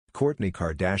Kourtney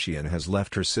Kardashian has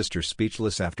left her sister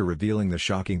speechless after revealing the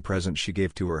shocking present she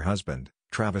gave to her husband,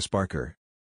 Travis Barker.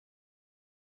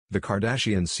 The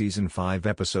Kardashians Season 5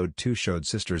 Episode 2 showed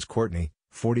sisters Kourtney,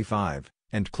 45,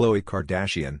 and Khloe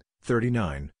Kardashian,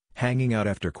 39, hanging out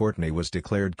after Kourtney was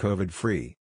declared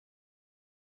COVID-free.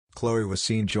 Khloe was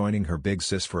seen joining her big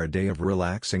sis for a day of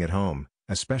relaxing at home,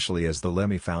 especially as the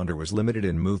Lemmy founder was limited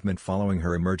in movement following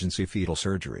her emergency fetal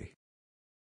surgery.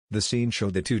 The scene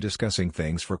showed the two discussing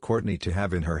things for Kourtney to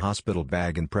have in her hospital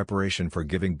bag in preparation for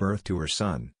giving birth to her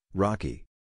son, Rocky.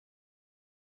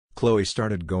 Khloe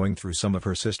started going through some of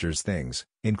her sister's things,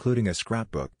 including a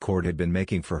scrapbook Kourt had been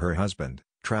making for her husband,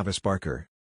 Travis Barker.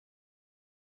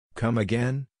 "Come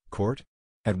again, Kourt?"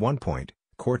 At one point,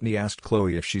 Kourtney asked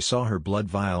Khloe if she saw her blood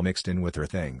vial mixed in with her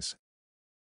things.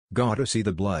 "Gotta see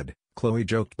the blood," Khloe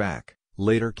joked back,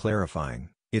 later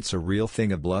clarifying, "It's a real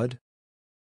thing of blood?"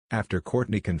 After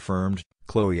Kourtney confirmed,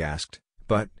 Khloe asked,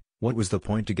 "But, what was the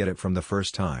point to get it from the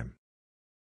first time?"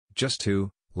 "Just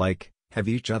to, have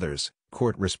each other's,"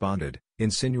 Kourt responded,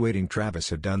 insinuating Travis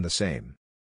had done the same.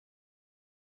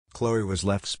 Khloe was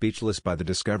left speechless by the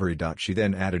discovery. She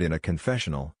then added in a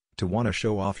confessional, "To wanna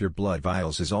show off your blood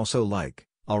vials is also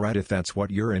alright if that's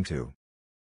what you're into.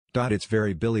 It's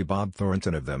very Billy Bob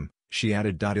Thornton of them," she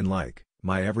added. In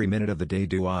 "My every minute of the day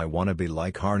do I wanna be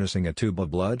harnessing a tube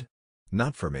of blood?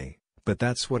 Not for me, but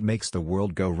that's what makes the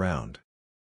world go round.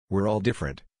 We're all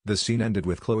different." The scene ended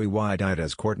with Khloe wide-eyed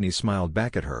as Kourtney smiled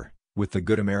back at her, with the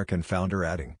Good American founder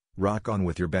adding, "Rock on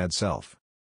with your bad self."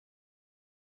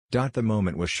 The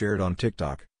moment was shared on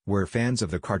TikTok, where fans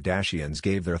of the Kardashians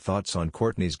gave their thoughts on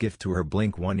Kourtney's gift to her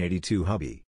Blink-182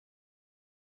 hubby.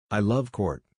 "I love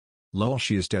Kourt. Lol,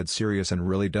 she is dead serious and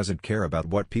really doesn't care about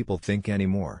what people think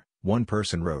anymore," one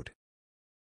person wrote.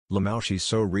 "Lamau, she's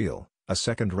so real," a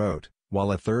second wrote, while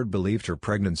a third believed her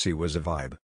pregnancy was a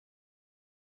vibe.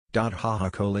 Haha,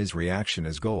 Khloe's reaction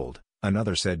is gold,"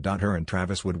 another said. Her and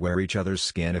Travis would wear each other's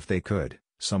skin if they could,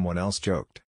 someone else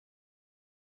joked.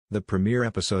 The premiere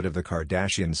episode of the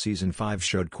Kardashians Season 5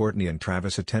 showed Kourtney and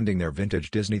Travis attending their vintage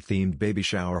Disney-themed baby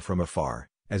shower from afar,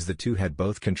 as the two had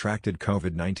both contracted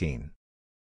COVID-19.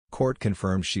 Kourt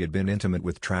confirmed she had been intimate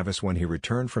with Travis when he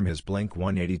returned from his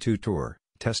Blink-182 tour,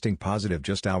 testing positive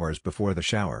just hours before the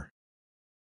shower.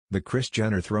 The Kris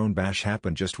Jenner throne bash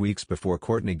happened just weeks before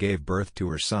Kourtney gave birth to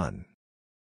her son.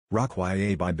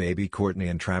 Rocky by baby Kourtney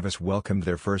and Travis welcomed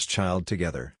their first child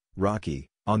together, Rocky,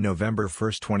 on November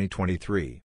 1,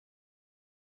 2023.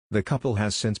 The couple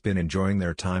has since been enjoying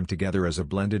their time together as a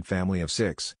blended family of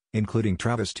 6, including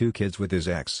Travis' 2 kids with his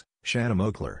ex, Shanna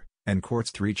Moakler, and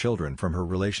Kourt's 3 children from her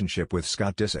relationship with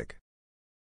Scott Disick.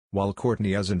 While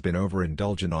Kourtney hasn't been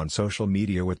overindulgent on social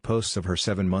media with posts of her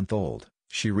 7-month-old,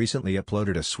 she recently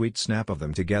uploaded a sweet snap of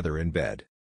them together in bed.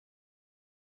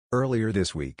 Earlier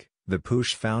this week, the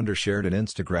Poosh founder shared an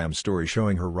Instagram story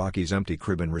showing her Rocky's empty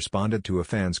crib and responded to a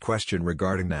fan's question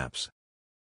regarding naps.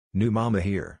 "New mama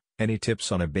here, any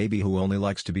tips on a baby who only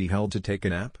likes to be held to take a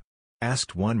nap?"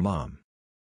 asked one mom.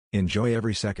 "Enjoy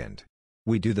every second.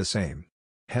 We do the same.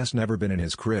 Has never been in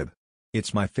his crib.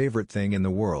 It's my favorite thing in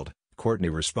the world," Kourtney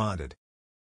responded.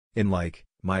 In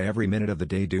 "My every minute of the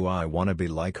day do I wanna be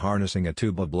harnessing a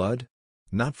tube of blood?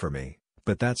 Not for me,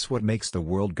 but that's what makes the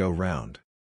world go round.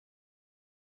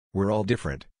 We're all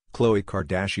different." Khloe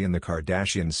Kardashian. The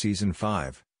Kardashians Season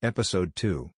 5, Episode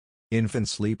 2. Infant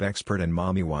sleep expert and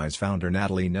MommyWise founder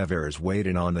Natalie Nevers weighed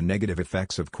in on the negative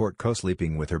effects of Kourt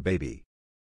co-sleeping with her baby.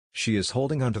 She is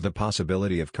holding on to the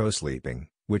possibility of co-sleeping,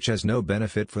 which has no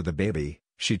benefit for the baby,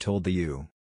 she told the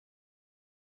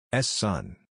U.S.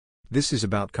 Sun. "This is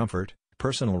about comfort,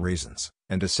 personal reasons,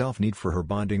 and a self-need for her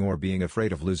bonding or being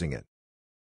afraid of losing it.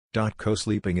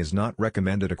 Co-sleeping is not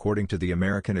recommended according to the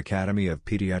American Academy of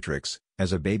Pediatrics,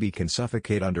 as a baby can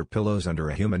suffocate under pillows under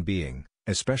a human being,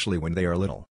 especially when they are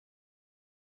little."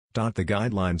 The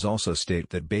guidelines also state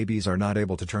that babies are not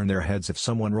able to turn their heads if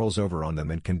someone rolls over on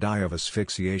them and can die of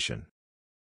asphyxiation.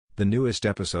 The newest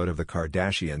episode of The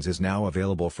Kardashians is now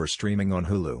available for streaming on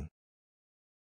Hulu.